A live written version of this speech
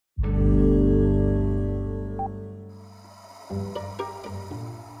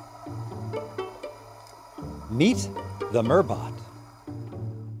Meet the Mer-Bot.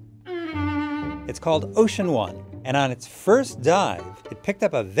 It's called Ocean One, and on its first dive, it picked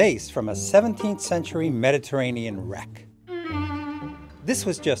up a vase from a 17th century Mediterranean wreck. This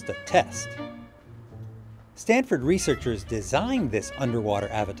was just a test. Stanford researchers designed this underwater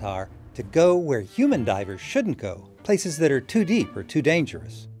avatar to go where human divers shouldn't go, places that are too deep or too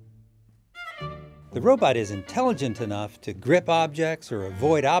dangerous. The robot is intelligent enough to grip objects or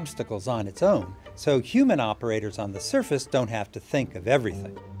avoid obstacles on its own, so human operators on the surface don't have to think of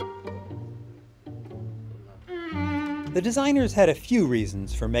everything. The designers had a few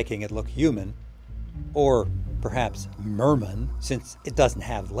reasons for making it look human, or perhaps merman, since it doesn't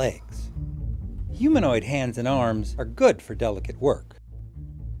have legs. Humanoid hands and arms are good for delicate work.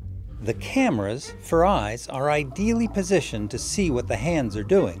 The cameras, for eyes, are ideally positioned to see what the hands are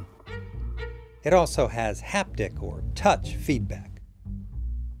doing. It also has haptic or touch feedback.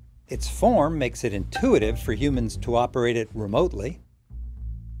 Its form makes it intuitive for humans to operate it remotely.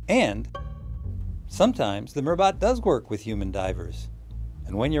 And sometimes the Mer-Bot does work with human divers.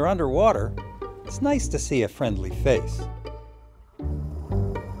 And when you're underwater, it's nice to see a friendly face.